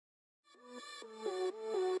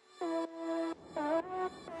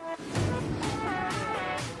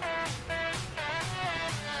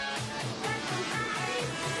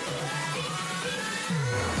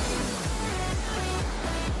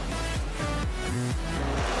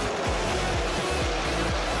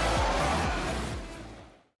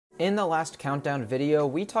In the last countdown video,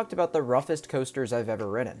 we talked about the roughest coasters I've ever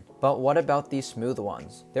ridden. But what about these smooth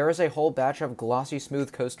ones? There is a whole batch of glossy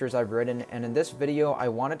smooth coasters I've ridden, and in this video I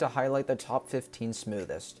wanted to highlight the top 15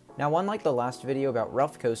 smoothest. Now, unlike the last video about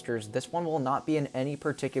rough coasters, this one will not be in any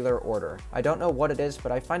particular order. I don't know what it is,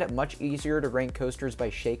 but I find it much easier to rank coasters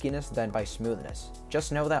by shakiness than by smoothness.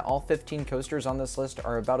 Just know that all 15 coasters on this list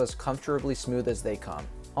are about as comfortably smooth as they come.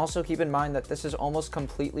 Also keep in mind that this is almost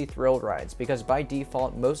completely thrill rides, because by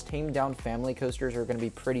default, most tamed down family coasters are going to be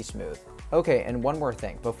pretty smooth. Okay, and one more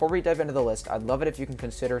thing, before we dive into the list, I'd love it if you can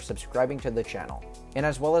consider subscribing to the channel. And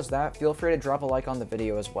as well as that, feel free to drop a like on the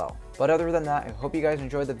video as well. But other than that, I hope you guys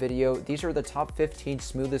enjoyed the video. These are the top 15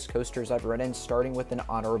 smoothest coasters I've ridden, starting with an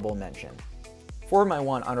honorable mention. For my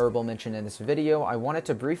one honorable mention in this video, I wanted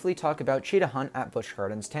to briefly talk about Cheetah Hunt at Busch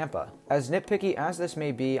Gardens, Tampa. As nitpicky as this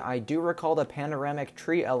may be, I do recall the panoramic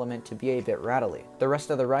tree element to be a bit rattly. The rest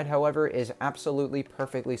of the ride, however, is absolutely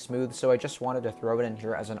perfectly smooth, so I just wanted to throw it in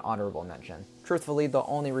here as an honorable mention. Truthfully, the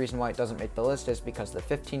only reason why it doesn't make the list is because the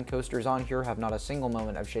 15 coasters on here have not a single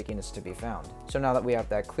moment of shakiness to be found. So now that we have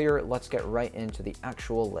that clear, let's get right into the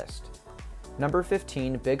actual list. Number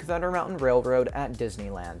 15, Big Thunder Mountain Railroad at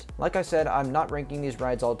Disneyland. Like I said, I'm not ranking these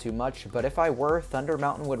rides all too much, but if I were, Thunder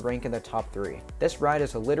Mountain would rank in the top 3. This ride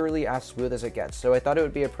is literally as smooth as it gets, so I thought it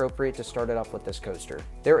would be appropriate to start it off with this coaster.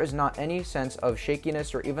 There is not any sense of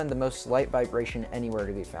shakiness or even the most slight vibration anywhere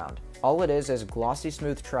to be found. All it is glossy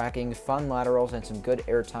smooth tracking, fun laterals, and some good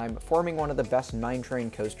airtime, forming one of the best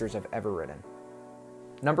 9-train coasters I've ever ridden.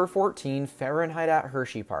 Number 14, Fahrenheit at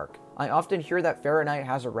Hersheypark. I often hear that Fahrenheit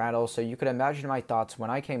has a rattle, so you could imagine my thoughts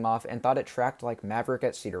when I came off and thought it tracked like Maverick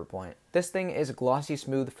at Cedar Point. This thing is glossy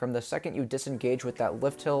smooth from the second you disengage with that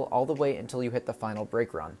lift hill all the way until you hit the final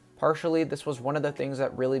brake run. Partially, this was one of the things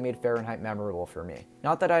that really made Fahrenheit memorable for me.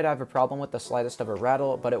 Not that I'd have a problem with the slightest of a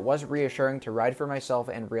rattle, but it was reassuring to ride for myself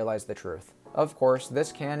and realize the truth. Of course,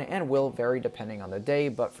 this can and will vary depending on the day,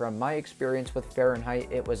 but from my experience with Fahrenheit,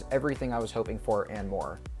 it was everything I was hoping for and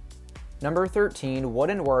more. Number 13,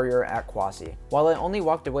 Wooden Warrior at Quasi. While I only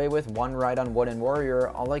walked away with one ride on Wooden Warrior,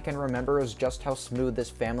 all I can remember is just how smooth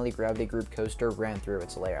this family gravity group coaster ran through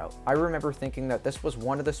its layout. I remember thinking that this was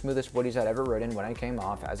one of the smoothest Woodies I'd ever ridden when I came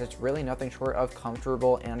off, as it's really nothing short of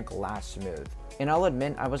comfortable and glass smooth. And I'll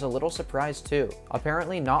admit, I was a little surprised too.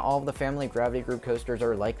 Apparently not all of the family gravity group coasters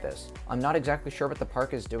are like this. I'm not exactly sure what the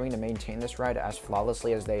park is doing to maintain this ride as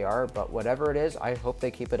flawlessly as they are, but whatever it is, I hope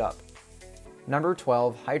they keep it up. Number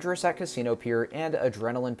 12, Hydrus at Casino Pier and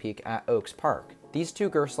Adrenaline Peak at Oaks Park. These two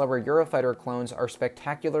Gerstlauer Eurofighter clones are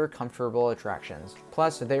spectacular, comfortable attractions.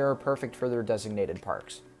 Plus, they are perfect for their designated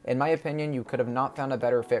parks. In my opinion, you could have not found a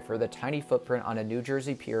better fit for the tiny footprint on a New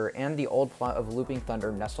Jersey pier and the old plot of Looping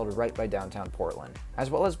Thunder nestled right by downtown Portland. As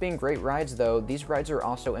well as being great rides though, these rides are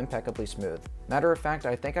also impeccably smooth. Matter of fact,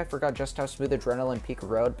 I think I forgot just how smooth Adrenaline Peak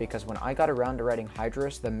rode, because when I got around to riding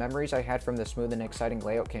Hydrus, the memories I had from the smooth and exciting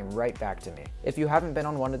layout came right back to me. If you haven't been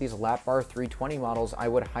on one of these lap bar 320 models, I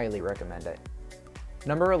would highly recommend it.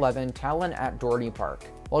 Number 11, Talon at Dorney Park.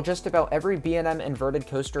 While just about every B&M inverted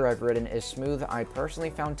coaster I've ridden is smooth, I personally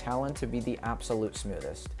found Talon to be the absolute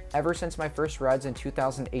smoothest. Ever since my first rides in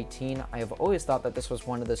 2018, I have always thought that this was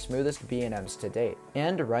one of the smoothest B&Ms to date.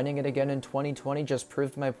 And riding it again in 2020 just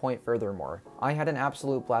proved my point furthermore. I had an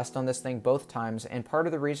absolute blast on this thing both times, and part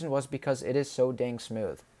of the reason was because it is so dang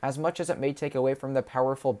smooth. As much as it may take away from the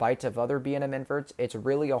powerful bite of other B&M inverts, it's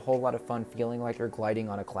really a whole lot of fun feeling like you're gliding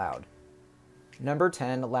on a cloud. Number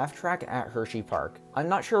 10, Laugh Track at Hersheypark. I'm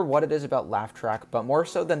not sure what it is about Laugh Track, but more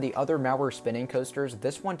so than the other Mauer spinning coasters,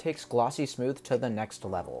 this one takes glossy smooth to the next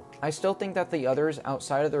level. I still think that the others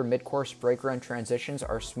outside of their mid-course brake run transitions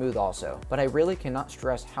are smooth also, but I really cannot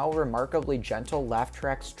stress how remarkably gentle Laugh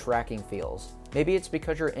Track's tracking feels. Maybe it's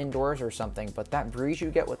because you're indoors or something, but that breeze you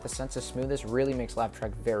get with the sense of smoothness really makes Laugh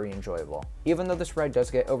Track very enjoyable. Even though this ride does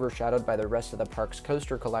get overshadowed by the rest of the park's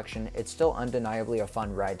coaster collection, it's still undeniably a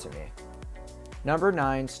fun ride to me. Number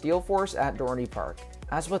 9, Steel Force at Dorney Park.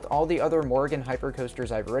 As with all the other Morgan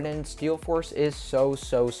hypercoasters I've ridden, Steel Force is so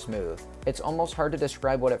smooth. It's almost hard to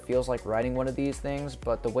describe what it feels like riding one of these things,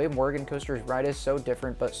 but the way Morgan coasters ride is so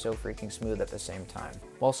different but so freaking smooth at the same time.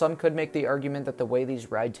 While some could make the argument that the way these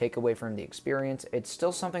ride take away from the experience, it's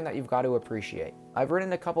still something that you've got to appreciate. I've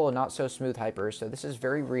ridden a couple of not so smooth hypers, so this is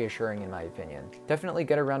very reassuring in my opinion. Definitely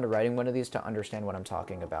get around to riding one of these to understand what I'm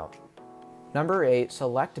talking about. Number 8,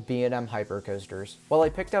 Select B&M Hypercoasters. While I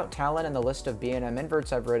picked out Talon in the list of B&M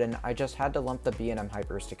inverts I've ridden, I just had to lump the B&M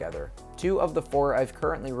Hypers together. 2 of the 4 I've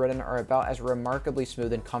currently ridden are about as remarkably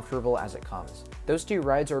smooth and comfortable as it comes. Those 2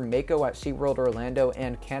 rides are Mako at SeaWorld Orlando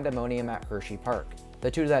and Candemonium at Hersheypark. The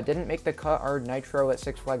two that didn't make the cut are Nitro at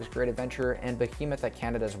Six Flags Great Adventure and Behemoth at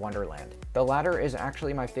Canada's Wonderland. The latter is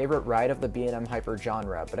actually my favorite ride of the B&M hyper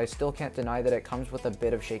genre, but I still can't deny that it comes with a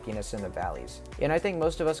bit of shakiness in the valleys. And I think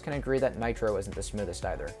most of us can agree that Nitro isn't the smoothest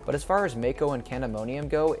either. But as far as Mako and Candemonium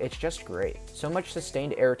go, it's just great. So much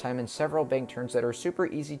sustained airtime and several bank turns that are super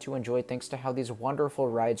easy to enjoy thanks to how these wonderful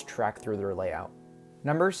rides track through their layout.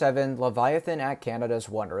 Number 7, Leviathan at Canada's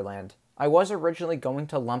Wonderland. I was originally going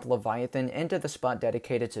to lump Leviathan into the spot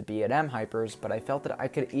dedicated to B&M hypers, but I felt that I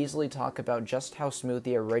could easily talk about just how smooth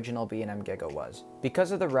the original B&M Giga was.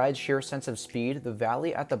 Because of the ride's sheer sense of speed, the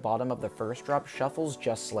valley at the bottom of the first drop shuffles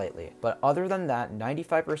just slightly. But other than that,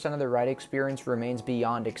 95% of the ride experience remains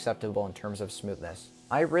beyond acceptable in terms of smoothness.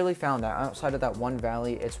 I really found that outside of that one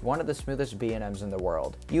valley, it's one of the smoothest B&Ms in the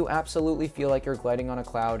world. You absolutely feel like you're gliding on a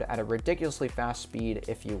cloud at a ridiculously fast speed,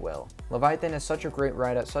 if you will. Leviathan is such a great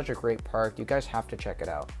ride at such a great park, you guys have to check it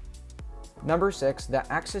out. Number 6,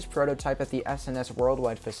 the Axis prototype at the SNS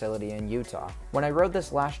Worldwide facility in Utah. When I rode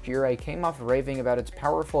this last year, I came off raving about its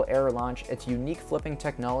powerful air launch, its unique flipping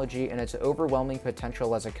technology, and its overwhelming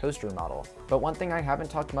potential as a coaster model. But one thing I haven't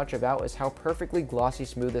talked much about is how perfectly glossy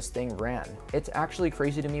smooth this thing ran. It's actually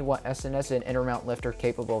crazy to me what SNS and Intermount Lift are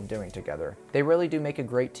capable of doing together. They really do make a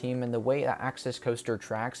great team, and the way the Axis coaster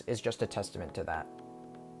tracks is just a testament to that.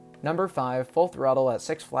 Number 5, Full Throttle at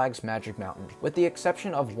Six Flags Magic Mountain. With the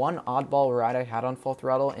exception of one oddball ride I had on Full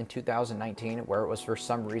Throttle in 2019 where it was for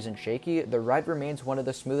some reason shaky, the ride remains one of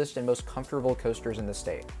the smoothest and most comfortable coasters in the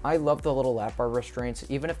state. I love the little lap bar restraints,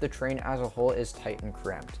 even if the train as a whole is tight and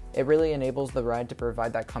cramped. It really enables the ride to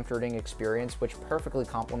provide that comforting experience which perfectly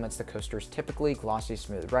complements the coaster's typically glossy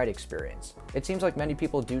smooth ride experience. It seems like many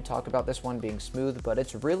people do talk about this one being smooth, but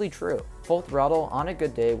it's really true. Full Throttle on a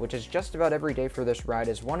good day, which is just about every day for this ride,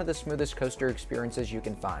 is one of the smoothest coaster experiences you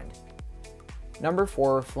can find. Number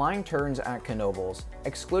 4, Flying Turns at Canobie's.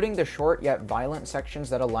 Excluding the short yet violent sections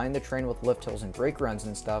that align the train with lift hills and brake runs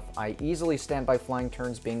and stuff, I easily stand by Flying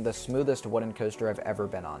Turns being the smoothest wooden coaster I've ever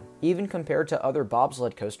been on. Even compared to other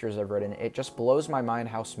bobsled coasters I've ridden, it just blows my mind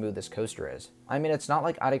how smooth this coaster is. I mean, it's not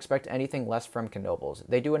like I'd expect anything less from Canobie's.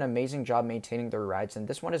 They do an amazing job maintaining their rides, and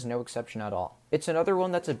this one is no exception at all. It's another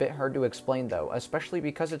one that's a bit hard to explain though, especially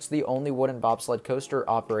because it's the only wooden bobsled coaster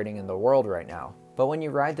operating in the world right now. But when you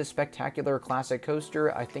ride this spectacular classic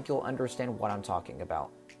coaster, I think you'll understand what I'm talking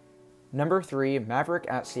about. Number 3, Maverick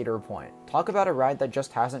at Cedar Point. Talk about a ride that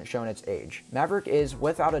just hasn't shown its age. Maverick is,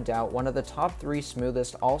 without a doubt, one of the top 3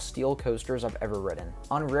 smoothest all-steel coasters I've ever ridden.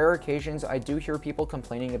 On rare occasions, I do hear people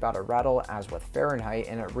complaining about a rattle, as with Fahrenheit,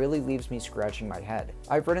 and it really leaves me scratching my head.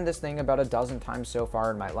 I've ridden this thing about a dozen times so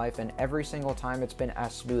far in my life, and every single time it's been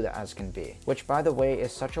as smooth as can be. Which, by the way,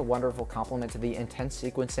 is such a wonderful compliment to the intense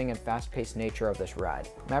sequencing and fast-paced nature of this ride.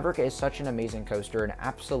 Maverick is such an amazing coaster, and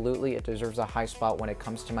absolutely it deserves a high spot when it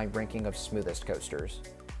comes to my ranking of smoothest coasters.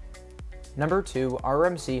 Number 2,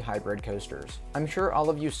 RMC Hybrid Coasters. I'm sure all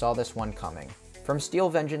of you saw this one coming. From Steel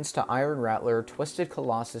Vengeance to Iron Rattler, Twisted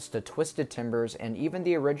Colossus to Twisted Timbers, and even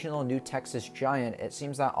the original New Texas Giant, it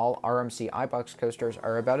seems that all RMC iBox coasters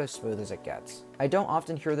are about as smooth as it gets. I don't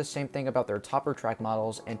often hear the same thing about their topper track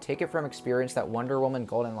models, and take it from experience that Wonder Woman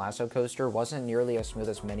Golden Lasso coaster wasn't nearly as smooth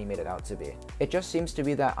as many made it out to be. It just seems to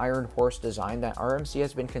be that Iron Horse design that RMC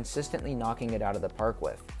has been consistently knocking it out of the park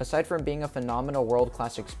with. Aside from being a phenomenal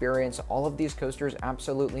world-class experience, all of these coasters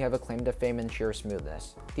absolutely have a claim to fame in sheer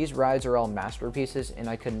smoothness. These rides are all masterpieces, and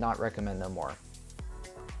I could not recommend them more.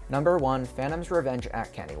 Number 1, Phantom's Revenge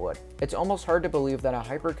at Kennywood. It's almost hard to believe that a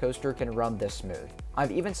hyper coaster can run this smooth.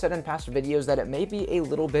 I've even said in past videos that it may be a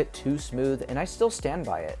little bit too smooth, and I still stand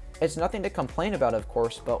by it. It's nothing to complain about, of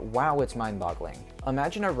course, but wow, it's mind-boggling.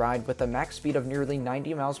 Imagine a ride with a max speed of nearly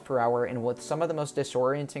 90 miles per hour and with some of the most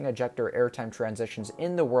disorienting ejector airtime transitions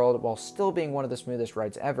in the world while still being one of the smoothest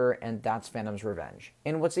rides ever, and that's Phantom's Revenge.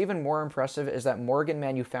 And what's even more impressive is that Morgan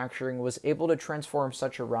Manufacturing was able to transform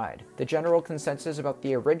such a ride. The general consensus about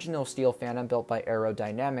the original steel Phantom built by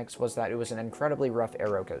Aerodynamics was that it was an incredibly rough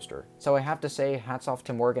aero coaster. So I have to say, hats off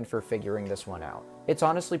to Morgan for figuring this one out. It's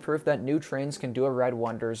honestly proof that new trains can do a ride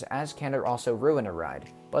wonders, as can it also ruin a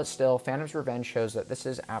ride. But still, Phantom's Revenge shows that this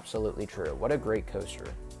is absolutely true. What a great coaster.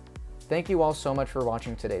 Thank you all so much for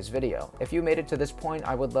watching today's video. If you made it to this point,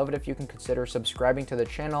 I would love it if you can consider subscribing to the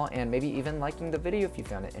channel and maybe even liking the video if you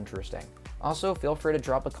found it interesting. Also, feel free to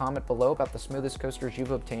drop a comment below about the smoothest coasters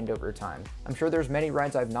you've obtained over time. I'm sure there's many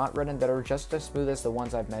rides I've not ridden that are just as smooth as the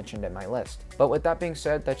ones I've mentioned in my list. But with that being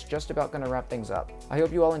said, that's just about going to wrap things up. I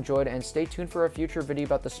hope you all enjoyed, and stay tuned for a future video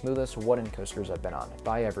about the smoothest wooden coasters I've been on.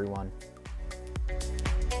 Bye everyone.